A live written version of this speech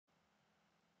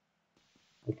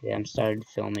Okay, I'm started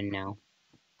filming now.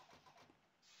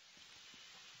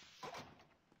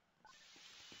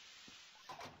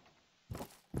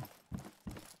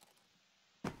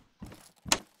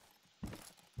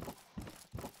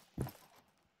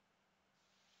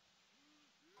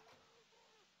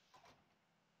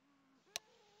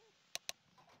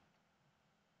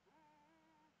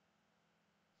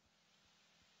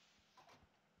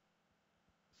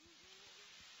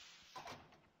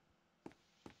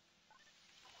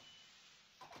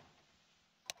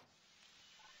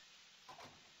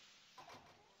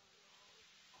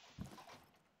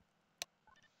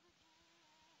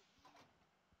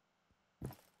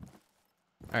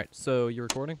 Alright, so you're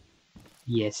recording?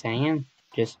 Yes, I am.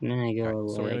 Just a minute Alright, ago,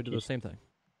 so we're I gonna do the just... same thing.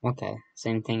 Okay,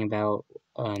 same thing about,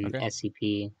 Okay?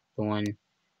 SCP, the one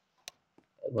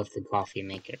with the coffee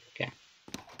maker. Okay.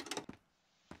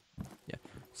 Yeah.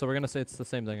 So we're gonna say it's the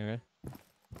same thing, okay?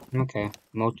 Okay,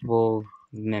 multiple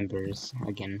members,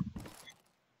 again.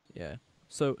 Yeah.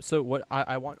 So what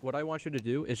I want you to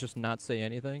do is just not say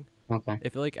anything. Okay.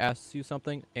 If it like asks you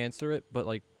something, answer it, but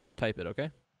like type it,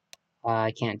 okay?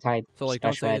 I can't type So like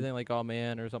don't special say ed. anything like oh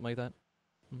man or something like that.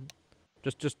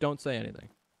 Just don't say anything.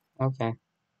 Okay.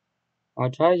 I'll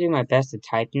try to do my best to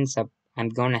type in, so I'm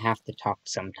going to have to talk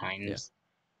Yeah. sometimes,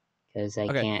 because I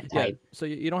Okay. can't Yeah. type. So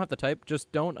you don't have to type.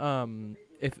 Just don't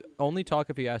if only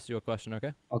talk if he asks you a question,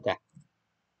 okay? Okay.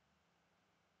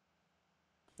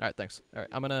 All right, thanks. All right,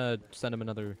 I'm gonna send him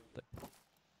another thing.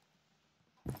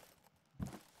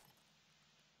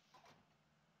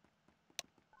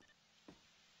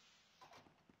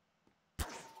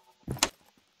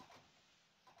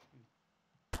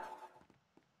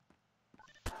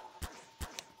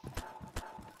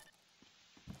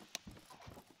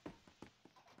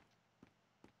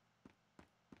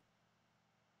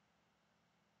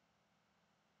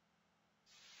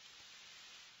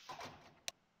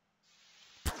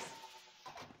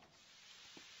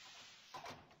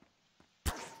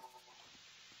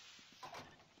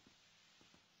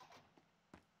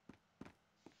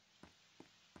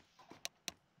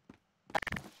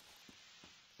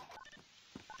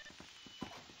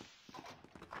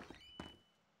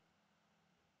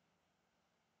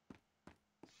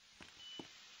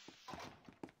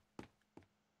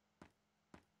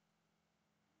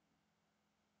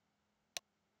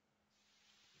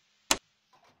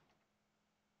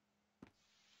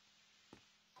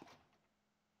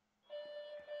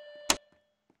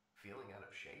 Feeling out of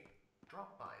shape?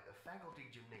 Drop by the Faculty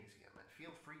Gymnasium and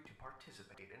feel free to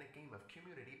participate in a game of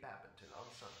community badminton on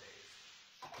Sundays.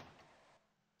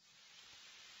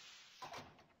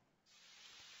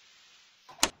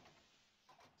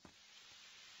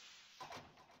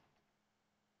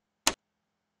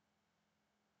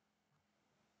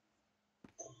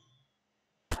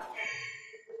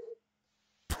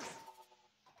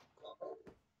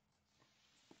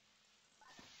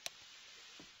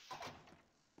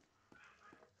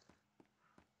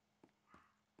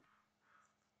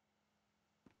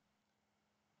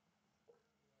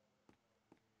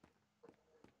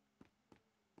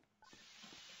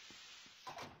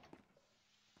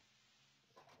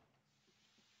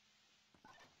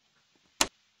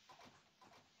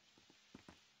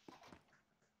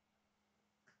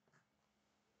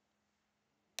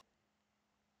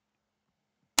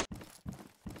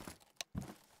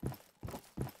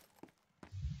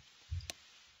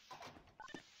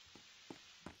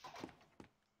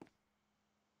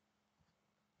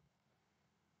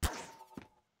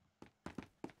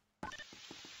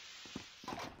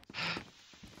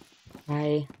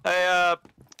 Hi. Hey,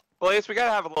 Blaze, we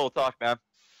gotta have a little talk, man.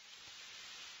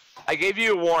 I gave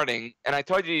you a warning, and I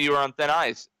told you you were on thin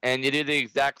ice, and you did the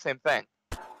exact same thing.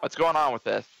 What's going on with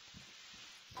this?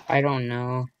 I don't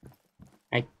know.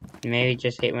 I maybe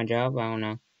just hate my job. I don't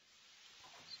know.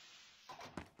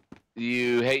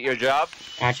 You hate your job?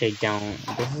 Actually, don't.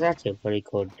 This is actually a pretty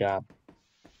cool job.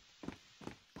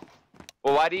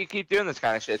 Well, why do you keep doing this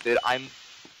kind of shit, dude?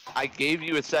 I gave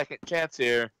you a second chance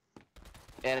here,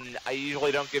 and I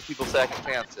usually don't give people second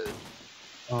chances.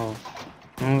 Oh.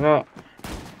 I'm go.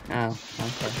 Oh,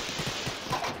 okay.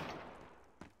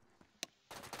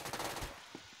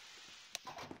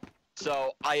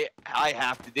 So I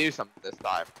have to do something this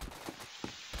time.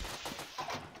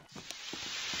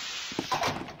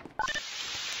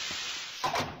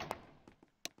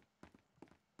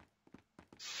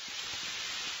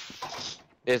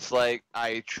 It's like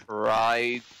I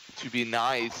tried to be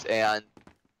nice, and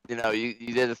you know,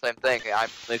 you did the same thing. I'm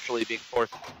literally being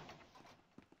forced.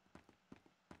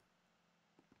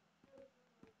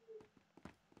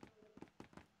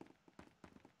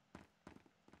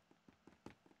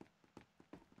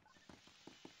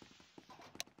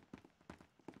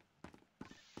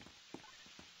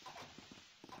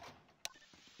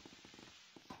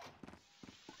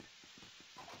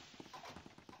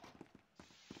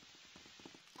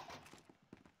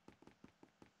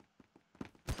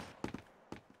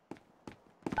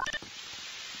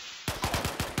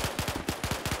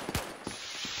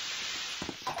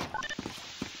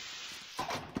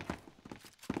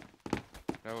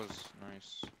 That was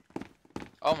nice.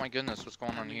 Oh my goodness, what's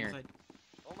going on here?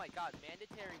 Oh my god,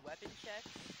 mandatory weapon checks?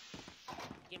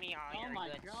 Give me all Oh your my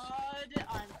goods. god,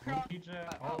 I'm crying.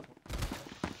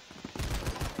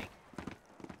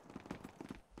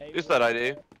 Who's that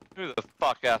ID? Who the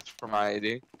fuck asked for my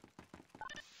ID?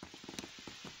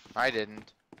 I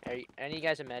didn't. Are any of you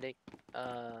guys a medic?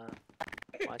 Why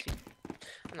is he?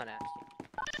 I'm not asking.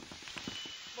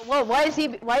 Well, why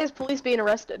is police being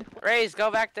arrested? Raise,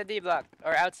 go back to D block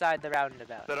or outside the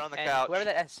roundabout. Sit on the and couch. Whoever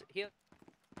that S, he.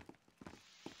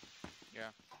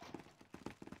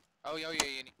 Oh, yeah.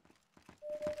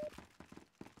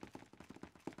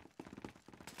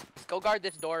 Go guard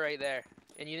this door right there.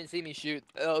 And you didn't see me shoot.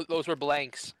 Those were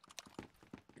blanks.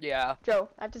 Yeah. Joe,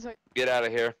 I have to say. Get out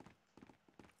of here.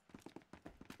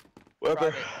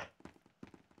 Weber.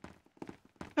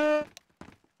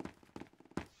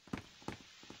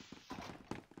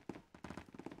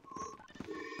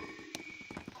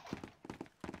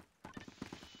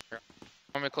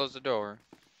 Want me to close the door?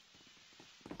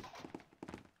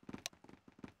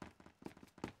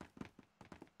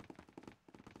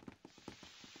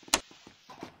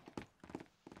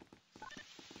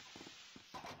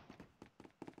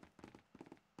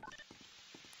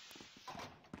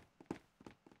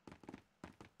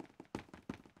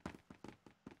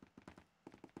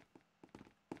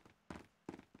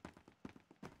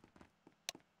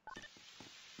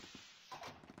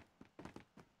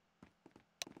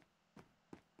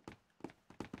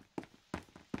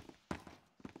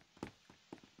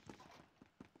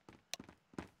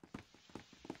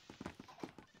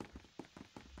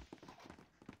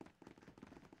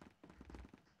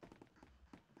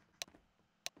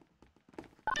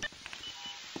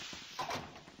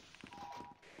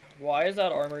 Why is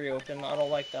that armory open? I don't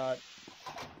like that.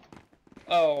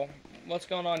 Oh, what's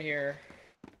going on here?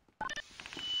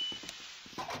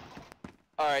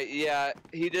 Alright, yeah,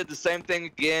 he did the same thing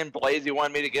again. Blazy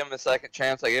wanted me to give him a second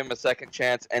chance. I gave him a second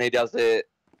chance, and he does it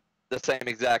the same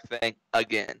exact thing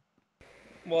again.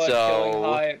 What, killing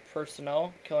high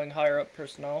personnel? Killing higher up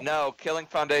personnel? No, killing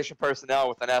Foundation personnel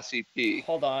with an SCP.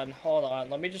 Hold on.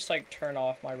 Let me just, like, turn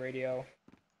off my radio.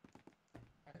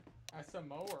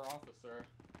 SMO or officer?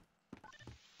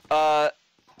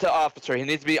 To officer. He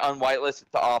needs to be unwhitelisted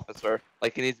to officer.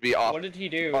 Like, he needs to be off. What did he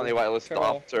do? Only whitelisted to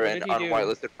Colonel, officer what and did he do?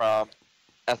 unwhitelisted from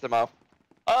SMO.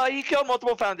 He killed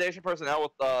multiple Foundation personnel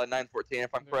with 914,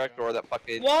 if I'm correct, or that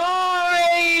fucking.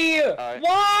 Why? Alright.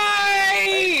 Why?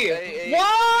 Hey,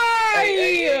 Why?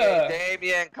 Hey,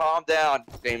 Damien, calm down.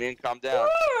 Damien, calm down.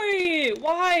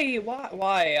 Why?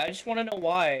 I just want to know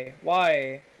why.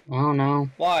 Why? I don't know.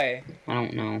 Why? I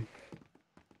don't know.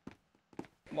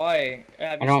 Why?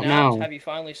 Have you I don't snapped? know. Have you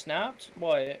finally snapped?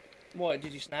 What? What?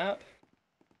 Did you snap?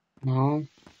 No.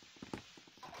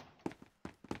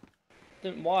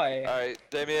 Then why? Alright,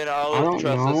 Damien, I I'll don't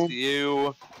trust know. this to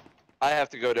you. I have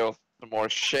to go do some more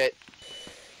shit.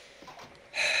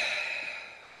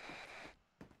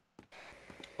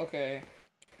 Okay.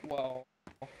 Well.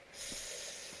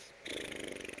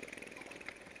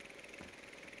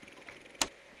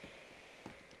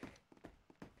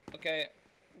 Okay.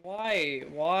 Why?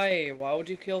 Why would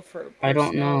you kill for? I don't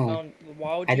personnel know. found-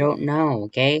 Why would I you? don't know,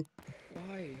 okay?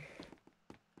 Why?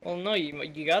 Well, no,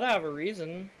 you gotta have a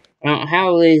reason. I don't have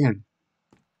a reason.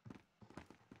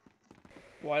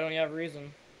 Why don't you have a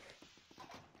reason?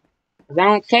 'Cause I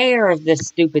don't care of this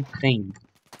stupid thing.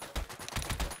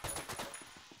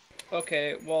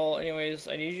 Okay, well, anyways,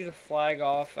 I need you to flag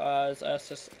off as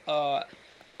SSMO.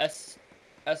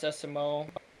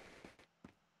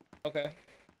 Okay.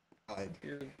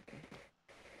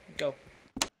 Go.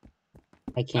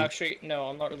 I can't. Actually, no,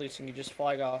 I'm not releasing you, just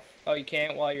flag off. Oh, you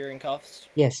can't while you're in cuffs?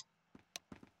 Yes.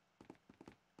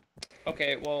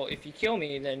 Okay, well, if you kill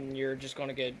me, then you're just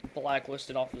gonna get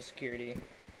blacklisted off of security.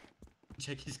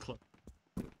 Check his clothes.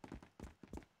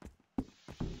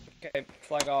 Okay,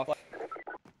 flag off.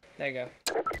 There you go.